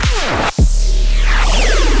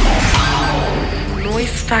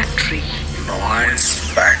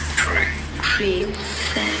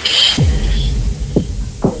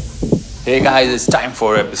Hey guys, it's time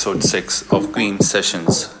for episode 6 of Green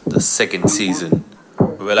Sessions, the second season.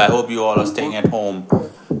 Well, I hope you all are staying at home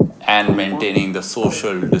and maintaining the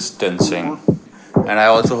social distancing. And I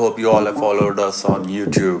also hope you all have followed us on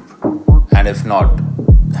YouTube. And if not,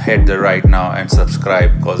 head there right now and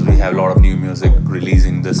subscribe because we have a lot of new music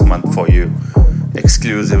releasing this month for you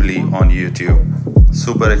exclusively on YouTube.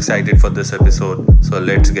 Super excited for this episode, so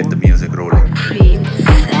let's get the music rolling.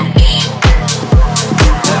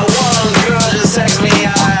 Sex me,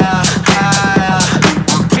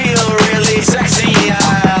 feel really sexy,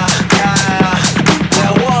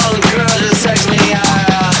 that one girl just sex me,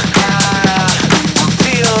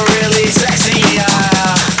 feel really sexy,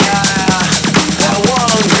 that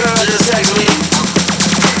one girl just sex me,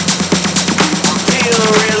 feel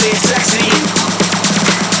really sexy,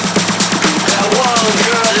 that one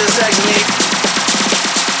girl just sex me,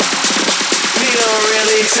 feel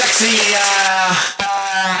really sexy,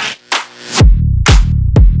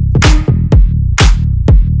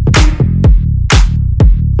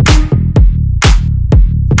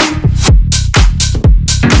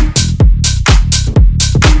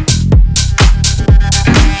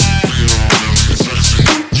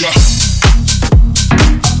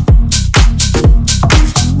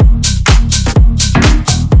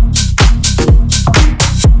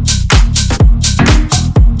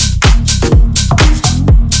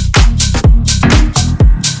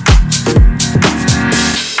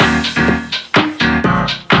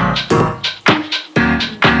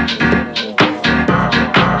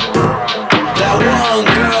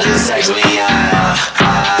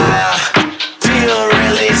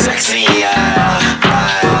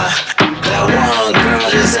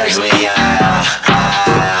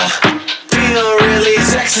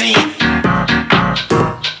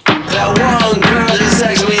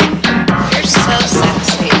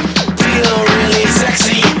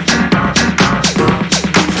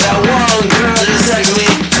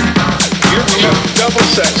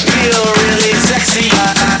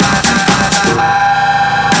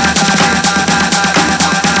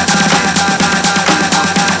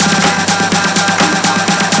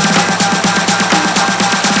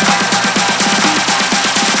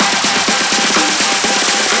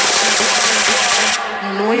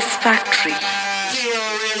 Factory. Feel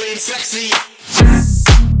really sexy.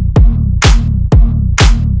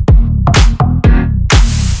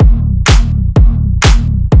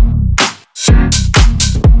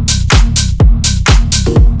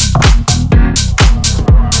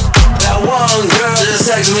 That one girl just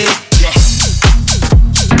sex me.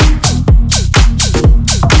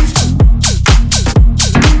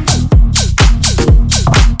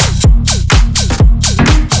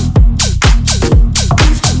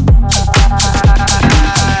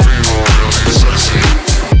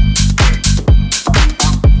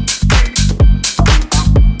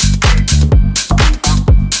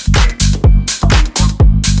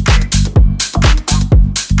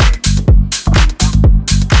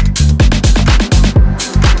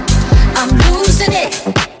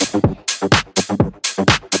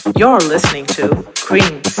 You're listening to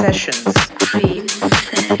Green Sessions. Green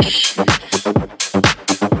Sessions.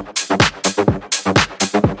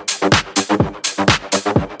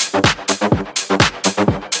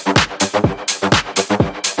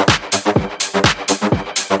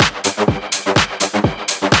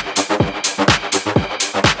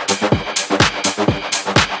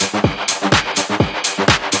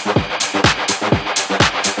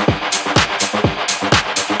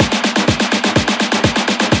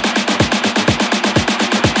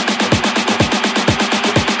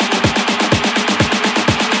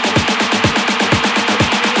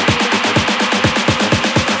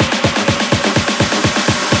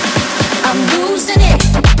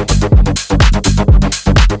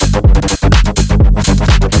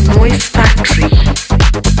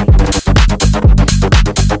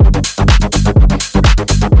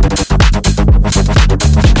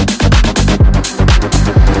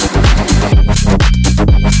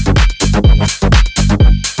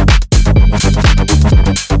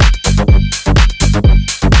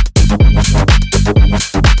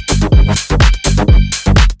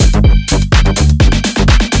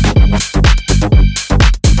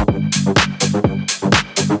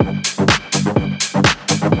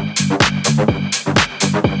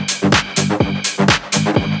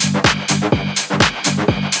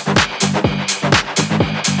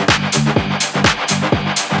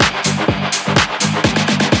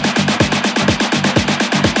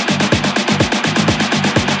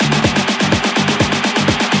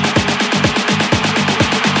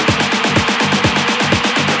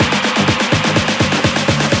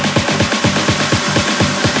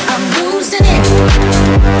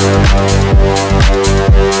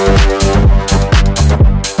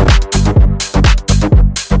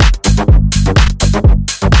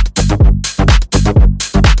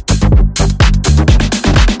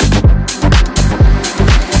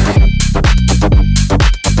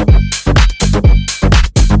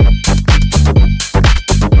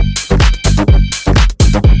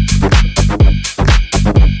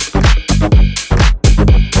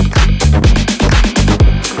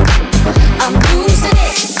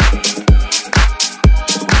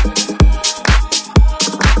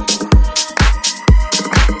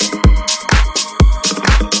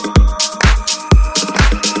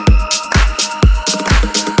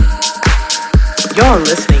 You're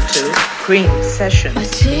listening to Cream Sessions. My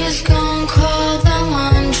tears gone cold, I'm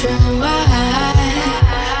wondering why I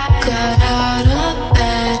got out of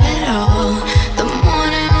bed at all. The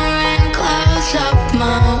morning rain clouds up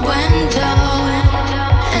my window,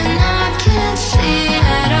 and I can't see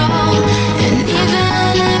at all. And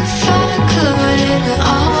even if I could, it'll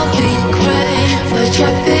all be great. But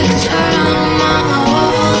your picture on my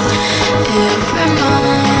wall, it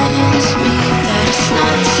reminds me that it's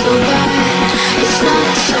not so bad. It's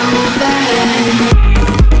not so bad.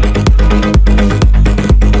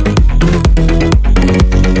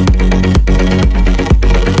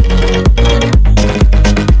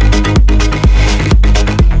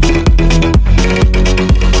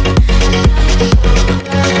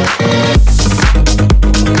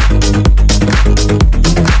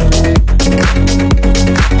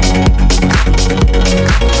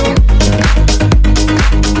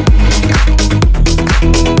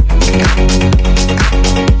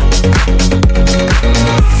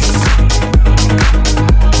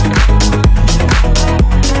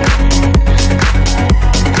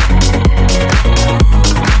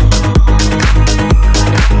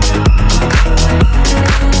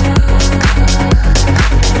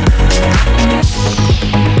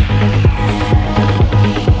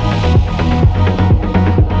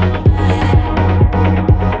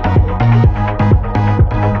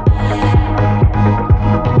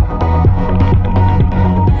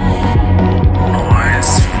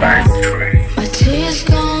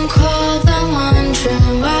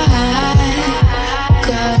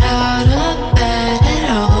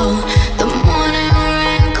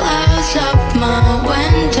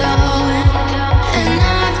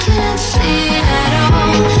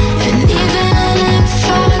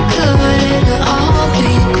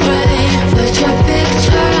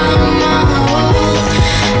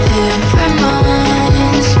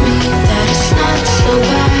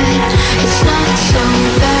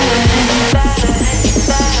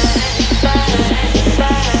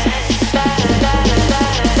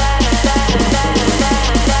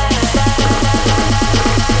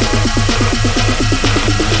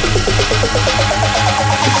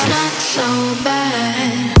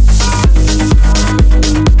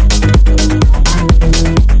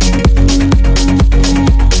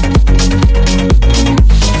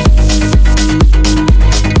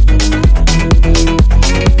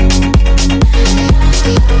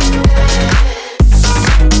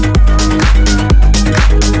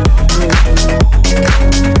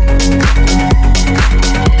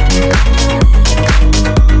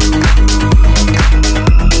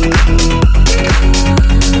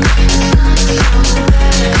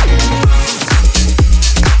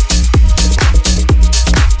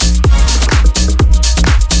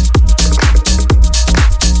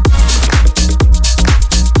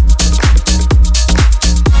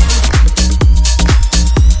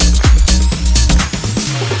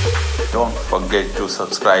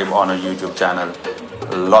 Subscribe on our YouTube channel.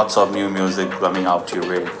 Lots of new music coming out your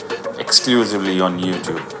way exclusively on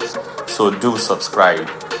YouTube. So do subscribe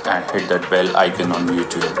and hit that bell icon on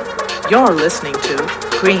YouTube. You're listening to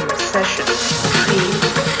Cream Sessions. Cream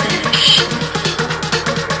Sessions.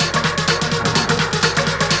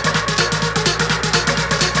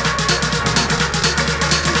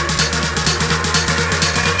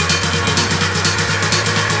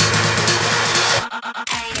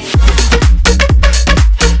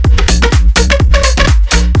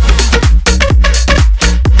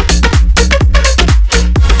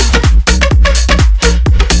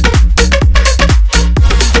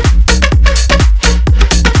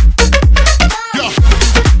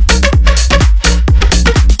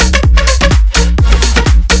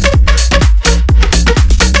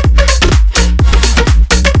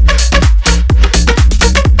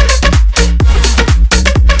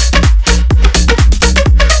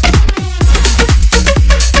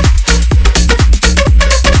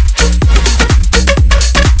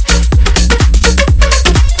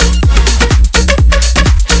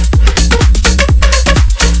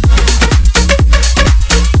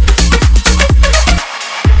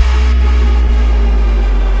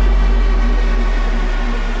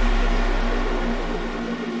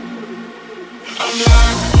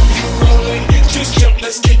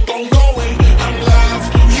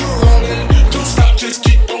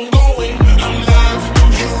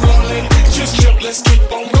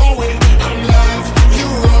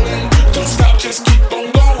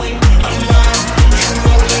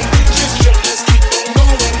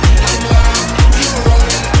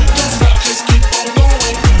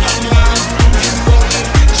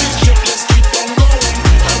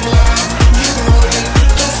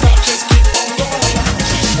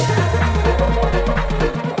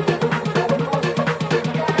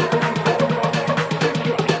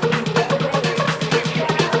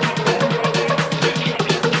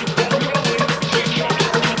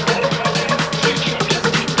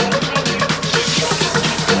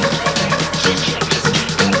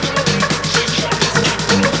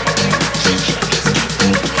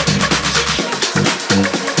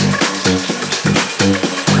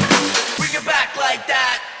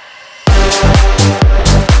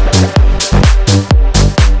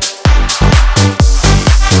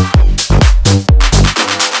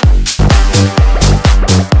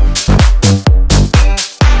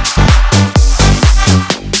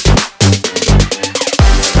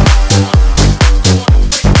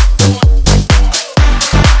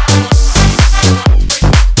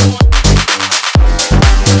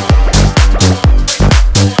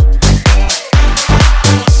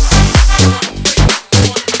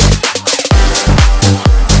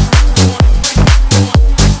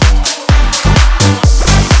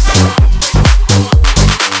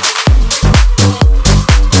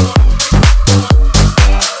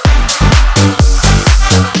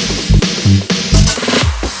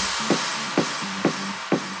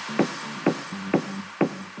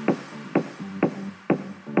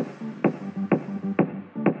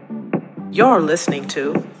 You're listening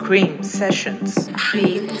to Cream Sessions.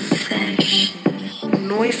 Cream Sessions.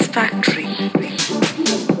 Noise Factory.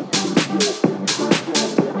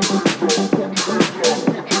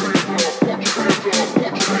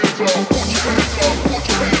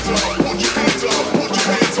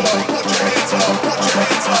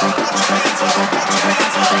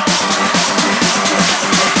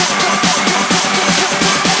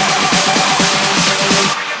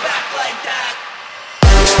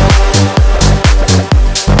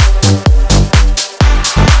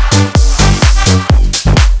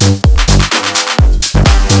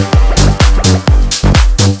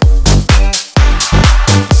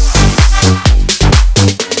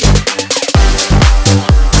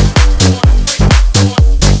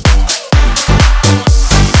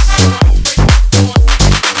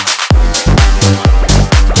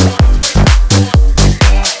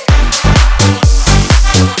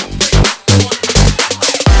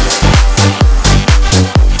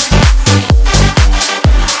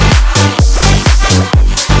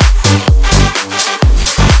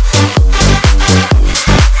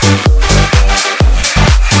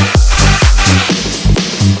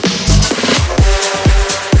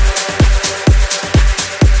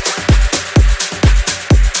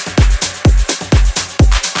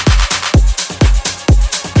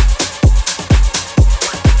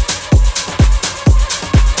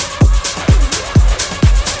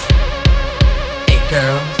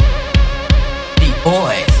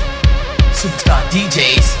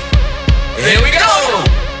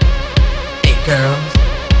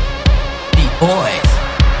 Boy,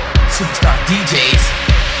 superstar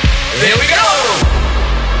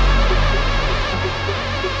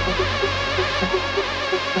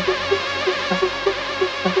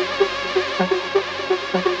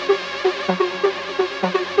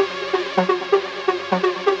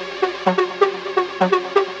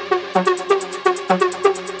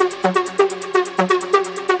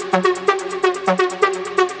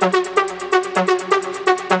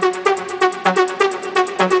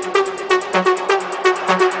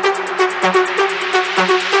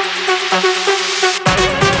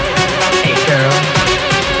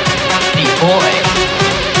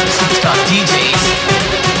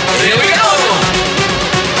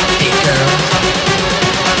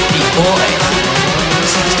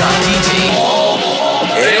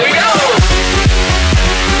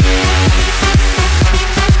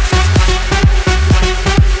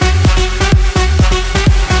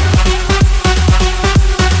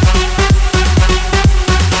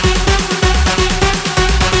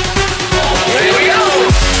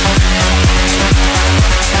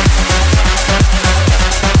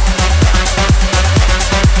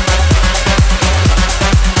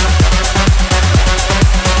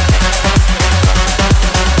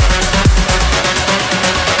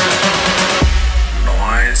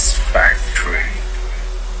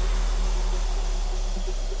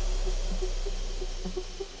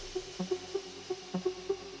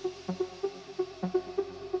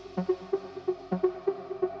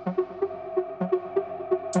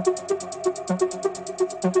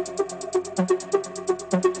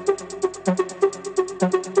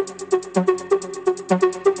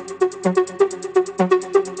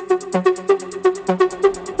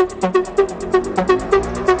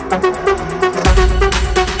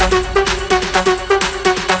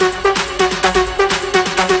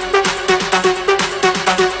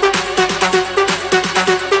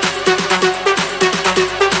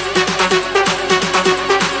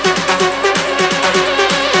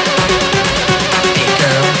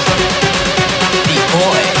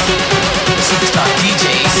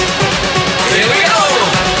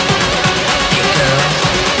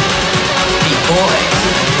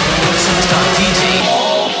DJ.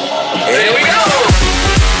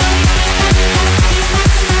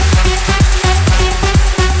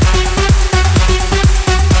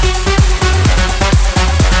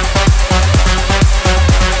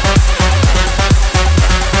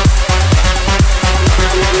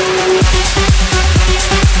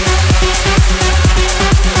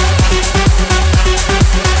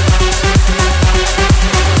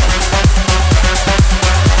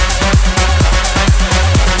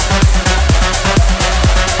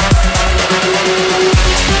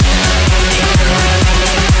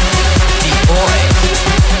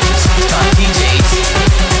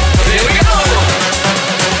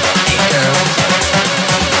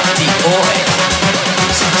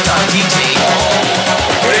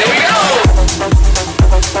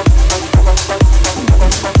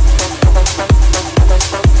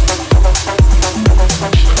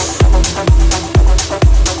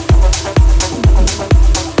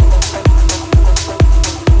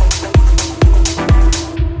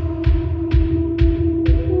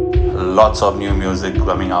 lots of new music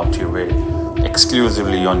coming out your way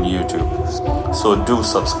exclusively on YouTube. So do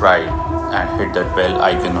subscribe and hit that bell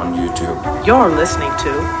icon on YouTube. You're listening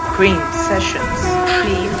to Cream Sessions.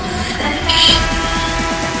 Cream Session.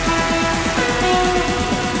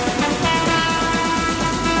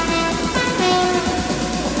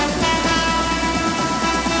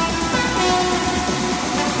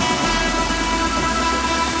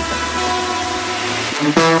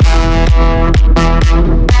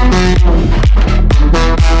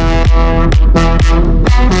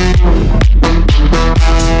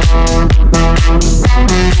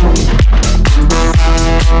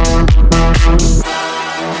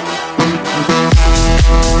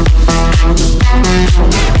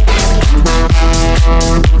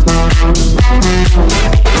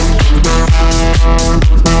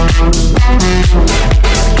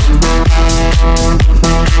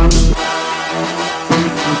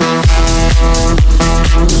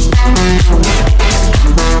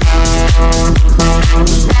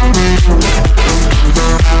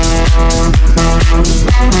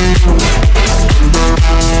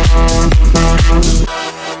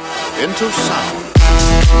 Into sound.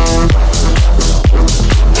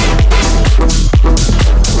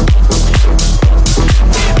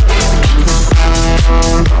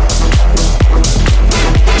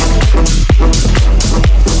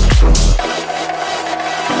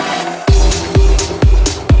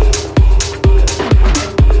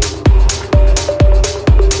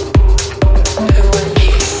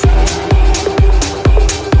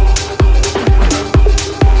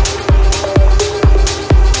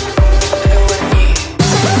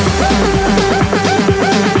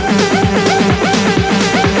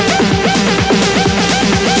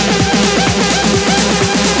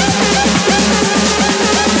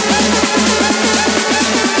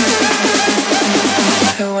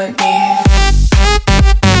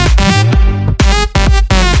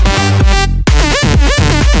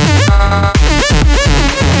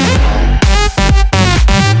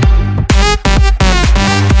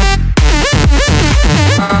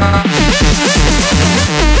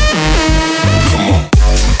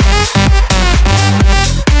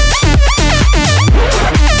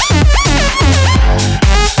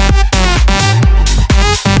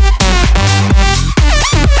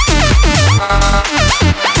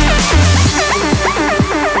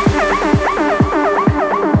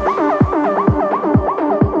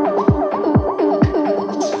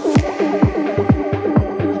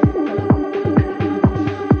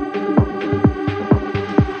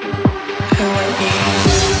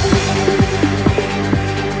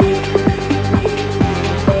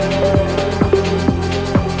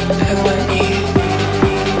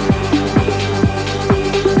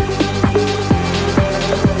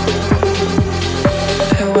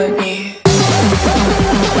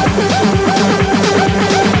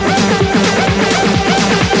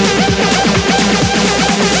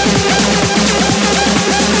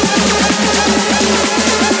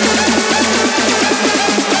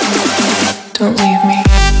 Don't leave me.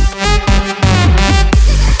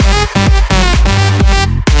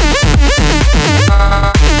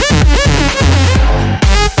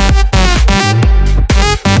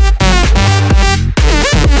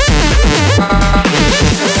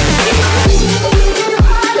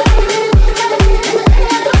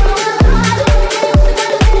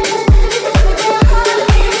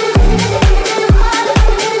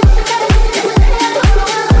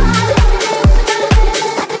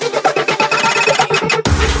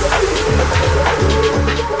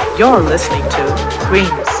 You're listening to Cream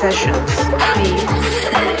Sessions. Cream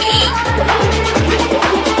Session.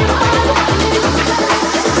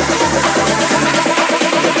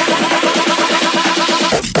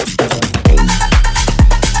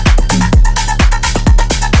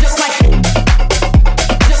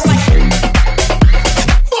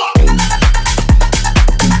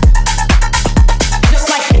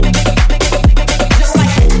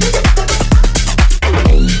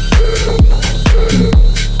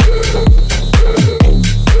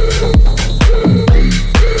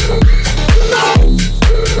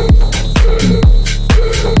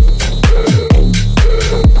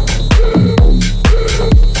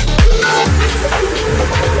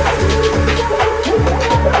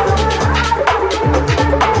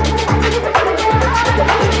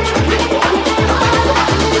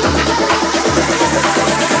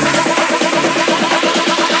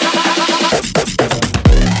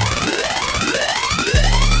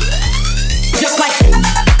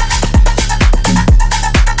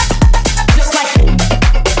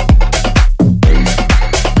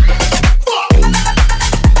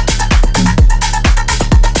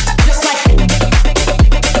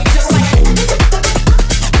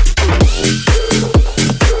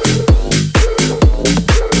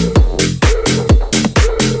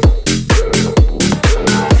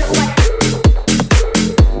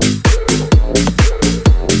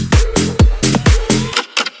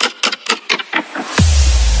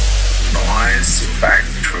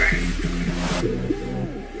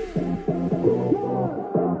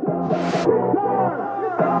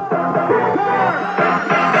 It's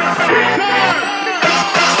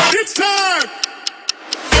time!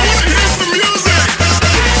 I wanna hear some music!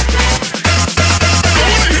 I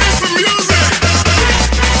wanna hear some music!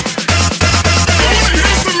 I wanna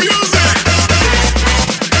hear some music!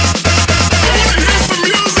 I wanna hear some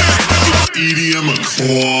music! EDM a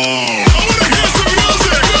club! I wanna hear some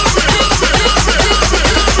music!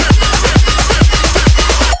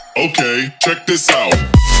 Okay, check this out.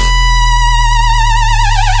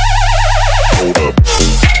 Hold up.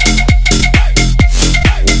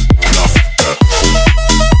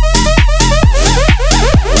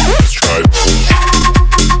 Let's try it.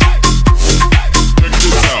 Check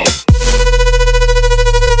this out.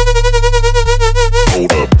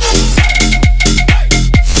 Hold up.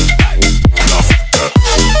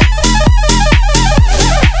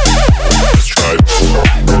 Let's try it.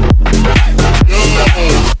 Yo,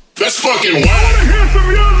 that's fucking wild.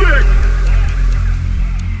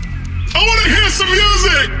 I wanna hear some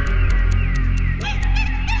music.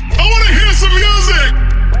 I wanna hear some music.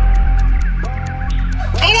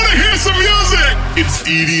 I wanna hear some music. It's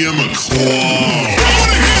EDM a club. I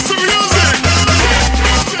wanna hear some music.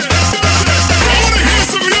 I wanna hear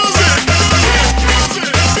some music.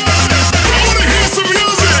 I wanna hear some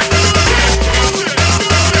music. I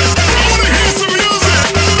wanna hear some music.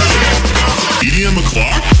 EDM a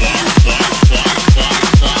club.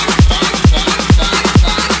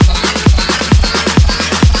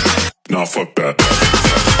 Nah, fuck that.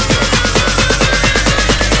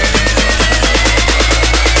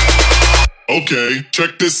 Okay,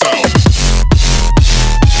 check this out.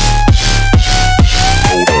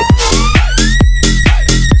 Hold up.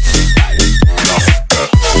 Nah, fuck that.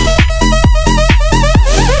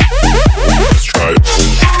 Let's try it.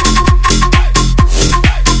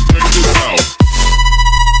 Check this out.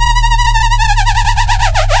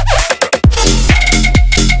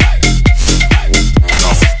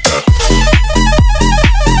 Nah, fuck that.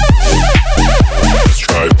 Let's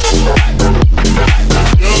try it.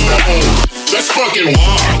 Yo, that's fucking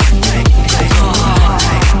wild.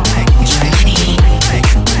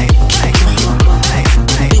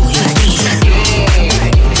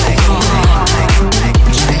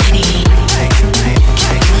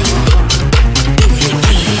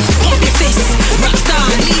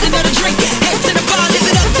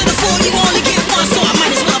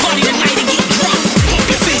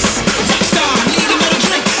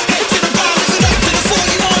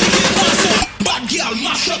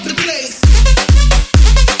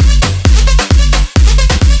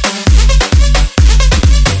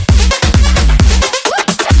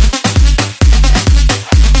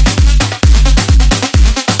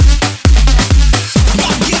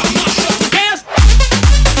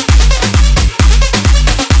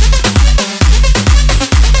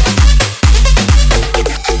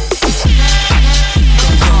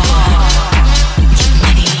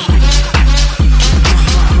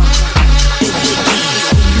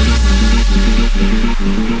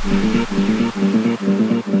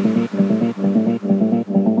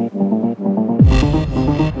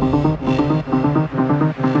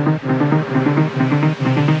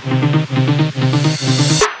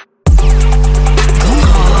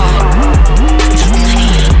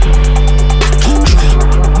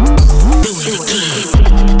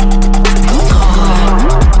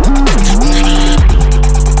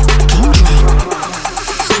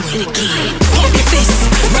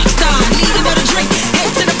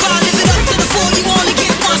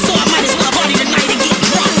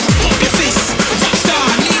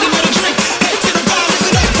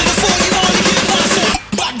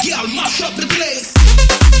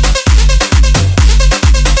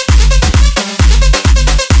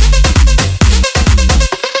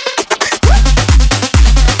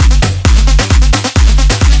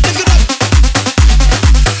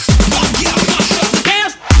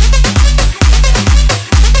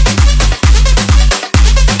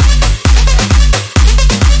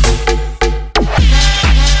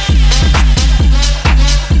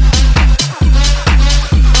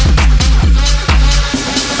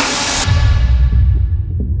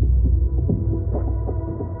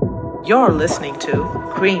 You're listening to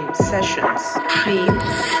Cream Sessions. Cream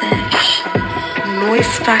Session.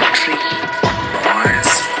 Noise Factory.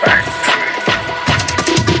 Noise Factory.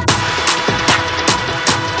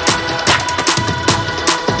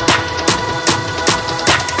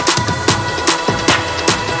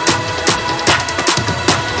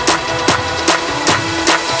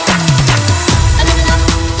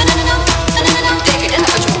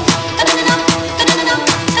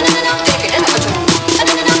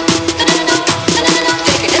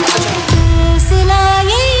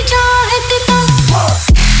 सिलाई चाहत का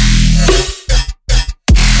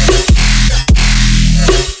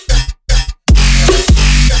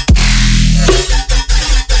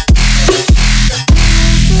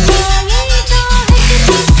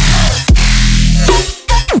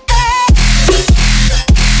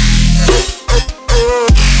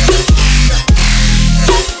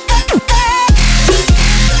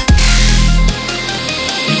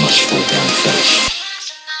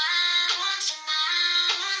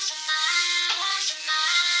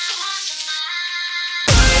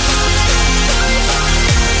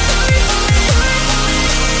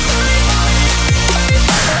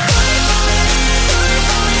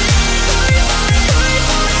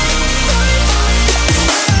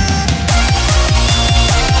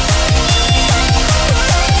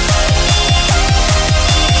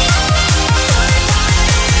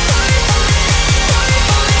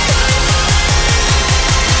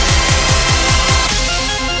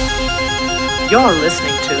You're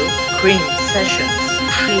listening to Cream Sessions.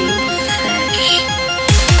 Cream Sesh.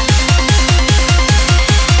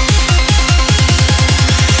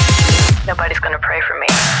 Nobody's gonna pray for me.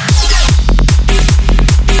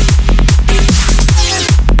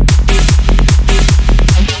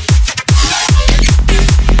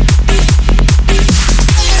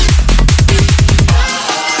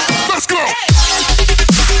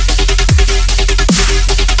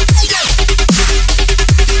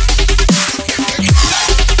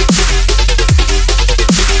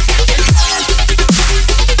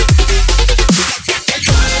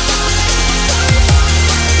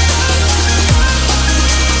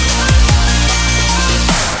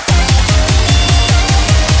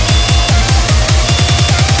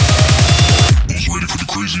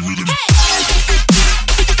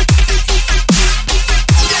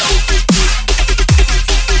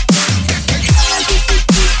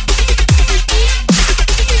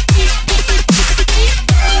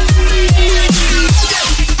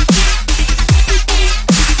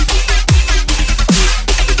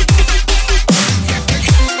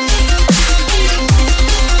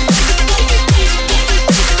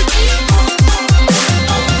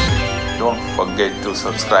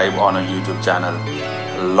 Subscribe on our YouTube channel.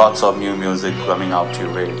 Lots of new music coming out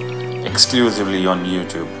your way exclusively on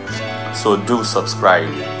YouTube. So do subscribe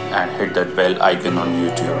and hit that bell icon on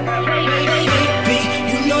YouTube. Baby,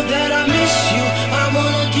 you know that I miss you. I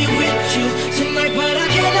wanna get with you tonight, but I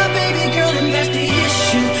cannot, baby girl, and that's the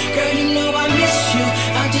issue. Girl, you know I miss you.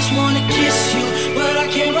 I just wanna kiss you, but I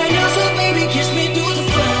can't right now. So baby, kiss me through the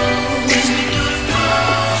phone. Kiss me through the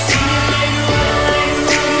phone. See you later on.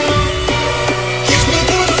 Kiss me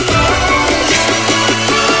through the phone. Kiss me through the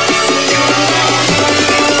phone.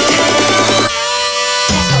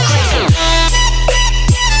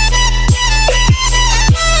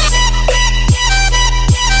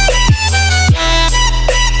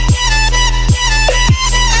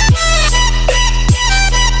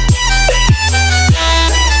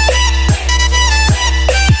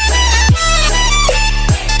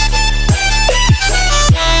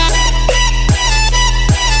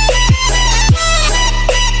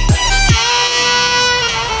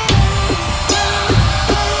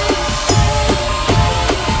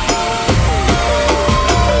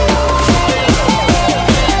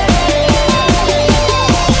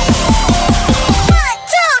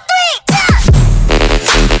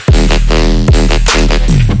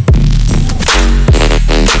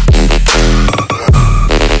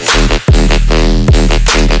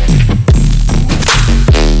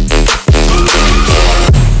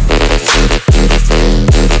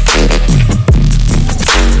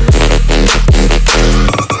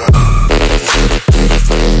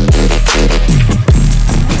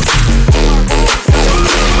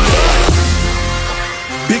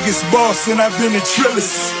 And I've been in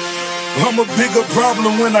Trillis. I'm a bigger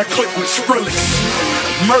problem when I click with Skrillex.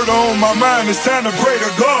 Murder on my mind, it's time to pray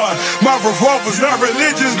to God. My revolver's not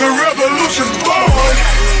religious, the revolution's born.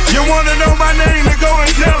 You wanna know my name, then go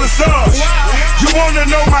and tell us all. You wanna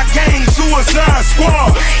know my gang, Suicide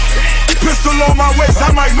Squad. Pistol on my waist,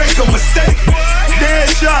 I might make a mistake.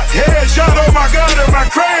 Headshot, oh my God, am I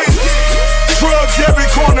crazy? Drugs every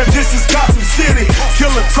corner, this is Gotham City.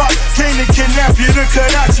 Killer Croc, came to kidnap you to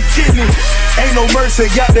cut out your kidney. Ain't no mercy,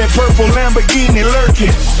 got that purple Lamborghini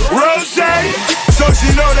lurking. Rose, so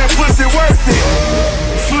she know that pussy worth it.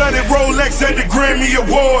 Flooded Rolex at the Grammy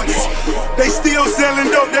Awards. They still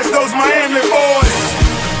selling dope, that's those Miami boys.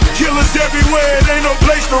 Killers everywhere, it ain't no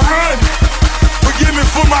place to run. Forgive me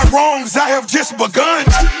for my wrongs, I have just begun.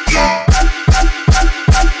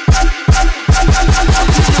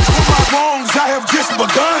 For my wrongs, I have just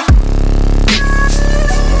begun.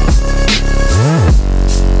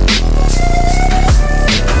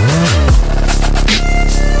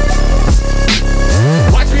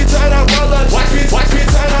 Watch me turn up, roller. Watch me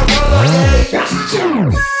turn up, roller.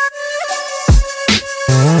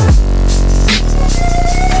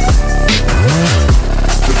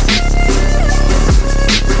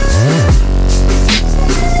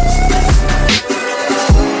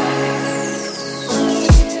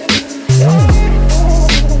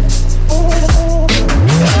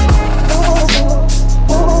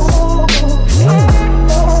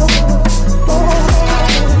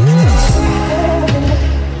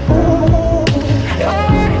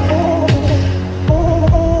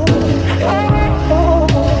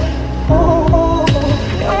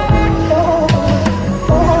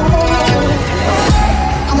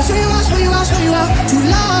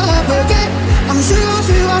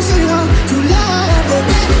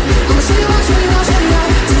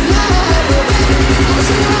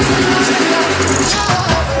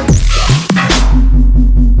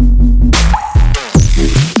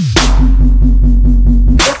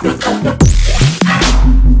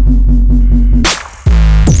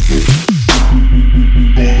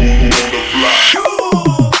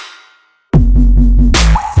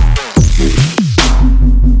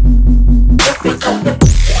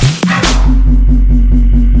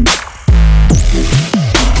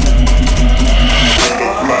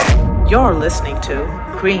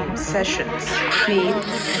 Cream Sessions. Cream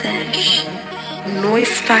Session.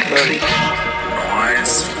 Noise Factory.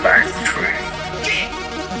 Noise Factory.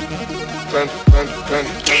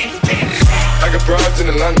 I got broads in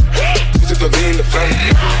Atlanta, bitches don't need the family.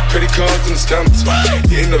 Credit cards and the scammers,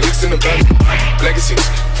 getting no licks in the van. Legacies,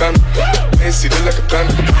 family, fancy, look like a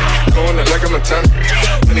panda. Going out like a Montana,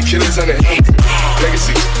 and the killers on the helmet.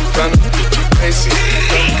 Legacies, family, fancy,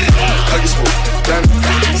 family. Huggy swoop, Dan,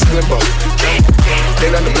 selling ball, Dan.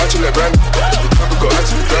 Ain't on the macho like Randy, the top go out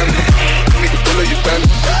to the grand. Nigga, pull up your band.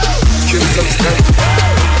 Killers understand,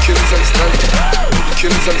 killers understand,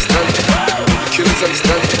 killers understand, killers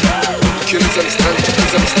understand. Killers understand,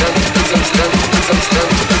 killers understand, killers understand, killers understand, killers understand,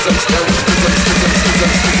 killers understand,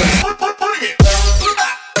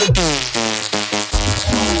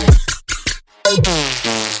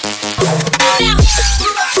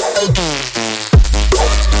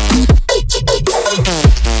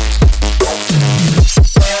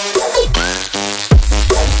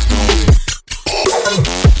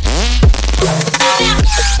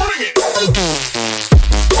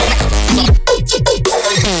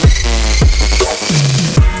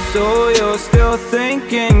 So you're still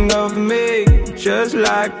thinking of me, just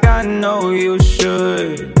like I know you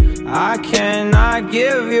should. I cannot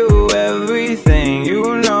give you everything,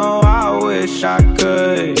 you know I wish I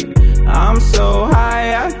could. I'm so high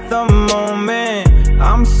at the moment,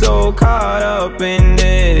 I'm so caught up in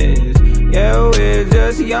this. Yeah, we're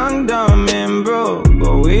just young, dumb, and broke,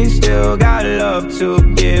 but we still got love to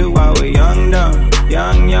give while we're young, dumb,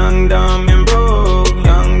 young, dumb, and broke.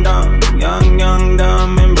 Young, dumb, young,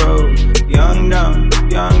 dumb, and broke. Young, dumb,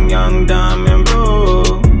 young, dumb, and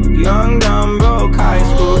broke. Young, dumb, broke high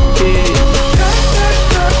school kid.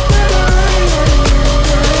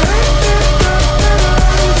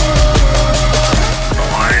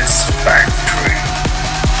 Noise Factory.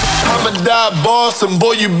 I'm a die boss, and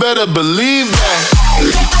boy, you better believe that.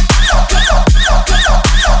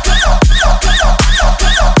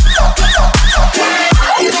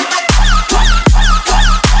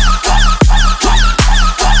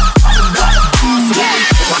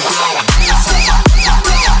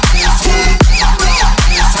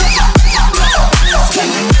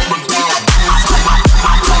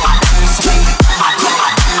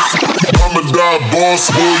 Boss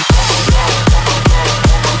boy.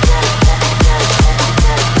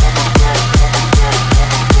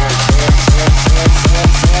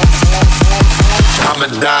 I'm a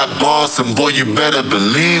die boss, and boy, you better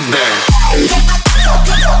believe that.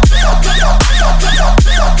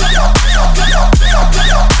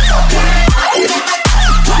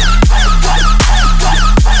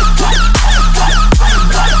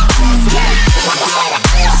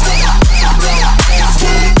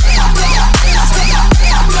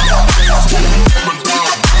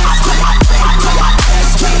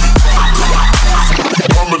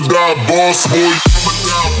 Boss boy.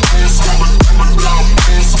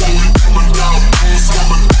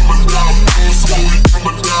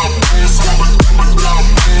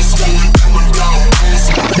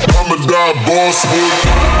 I'm a die boss boy.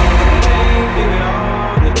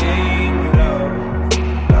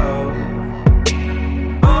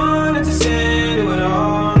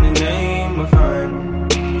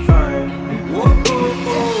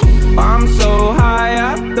 I'm so high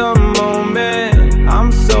at the moment,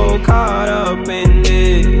 I'm so caught up in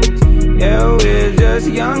this. Yeah, we're just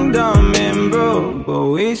young, dumb, and broke, but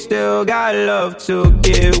we still got love to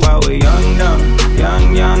give while we're young, dumb,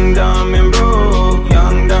 and broke.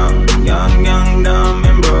 Young, dumb,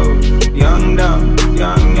 and broke. Young,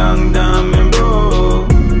 dumb, and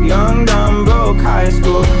broke. Young, dumb, broke high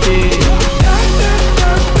school kid.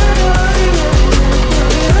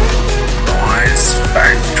 Noise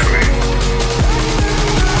Factory.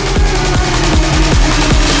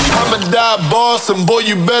 I'm a die boss, and boy,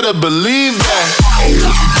 you better believe that.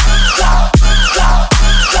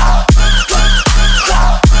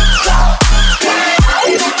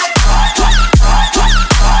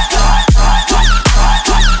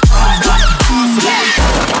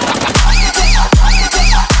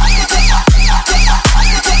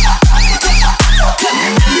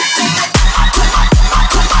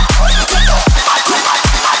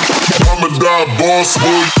 I'm a die boss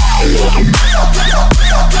boy.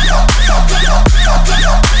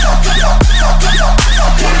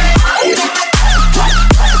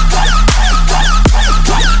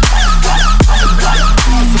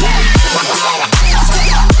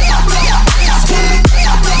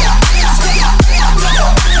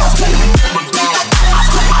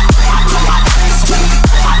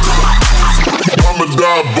 I'm a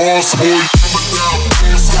die boss boy.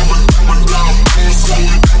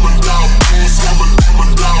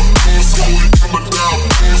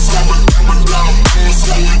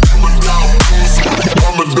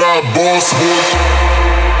 boss boy.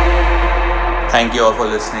 Thank you all for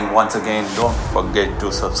listening. Once again, don't forget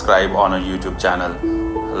to subscribe on our YouTube channel.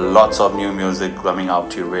 Lots of new music coming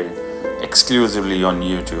out your way exclusively on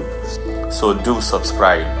YouTube. So do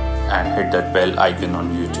subscribe and hit that bell icon on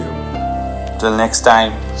YouTube. Till next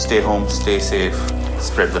time, stay home, stay safe,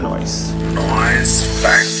 spread the noise. Noise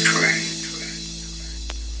Factory.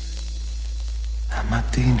 La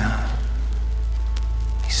mattina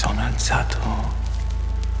mi sono alzato,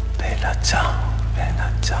 bella ciao, bella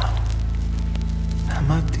ciao. La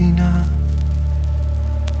mattina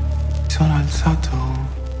mi sono alzato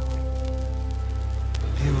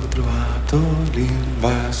e ho trovato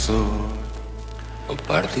l'invasor. Oh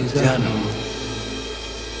partigiano,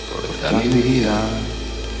 portami via.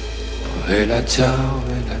 Oh bella ciao,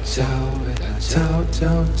 bella ciao, bella ciao,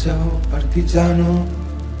 ciao, ciao. Partigiano,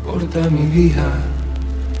 portami via.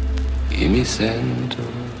 E mi sento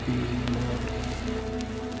di morire.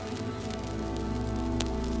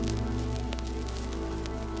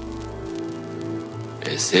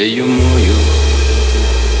 E se io muoio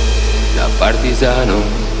da partigiano,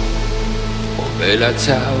 oh bella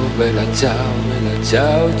ciao, bella ciao, bella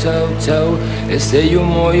ciao, ciao, ciao. E se io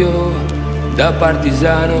muoio da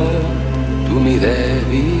partigiano, tu mi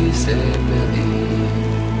devi seppellire,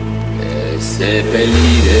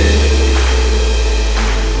 seppellire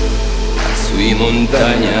lassù in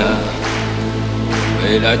montagna.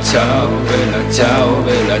 Bella ciao, bella ciao,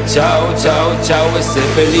 bella ciao, ciao, ciao. E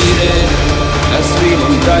seppellire lassù in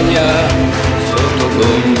montagna sotto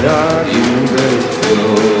l'ombra di un bel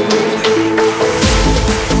fiore.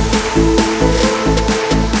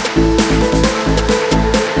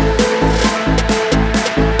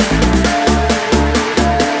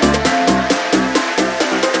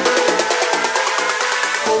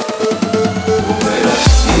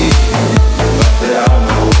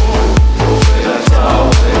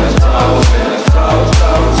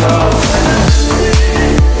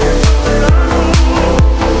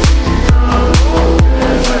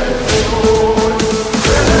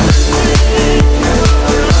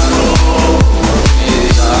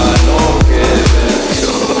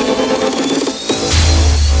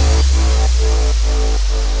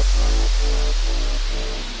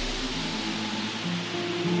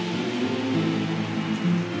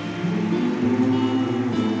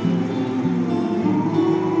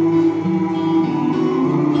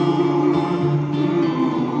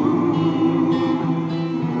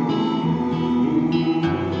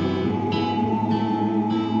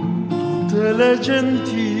 Le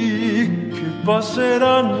genti che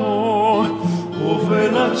passeranno, oh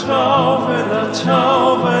vela ciao, vela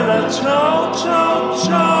ciao, vela ciao, ciao,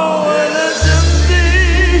 ciao. E le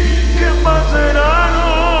genti che passeranno,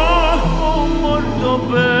 oh morto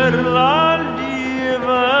per la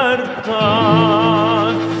libertà.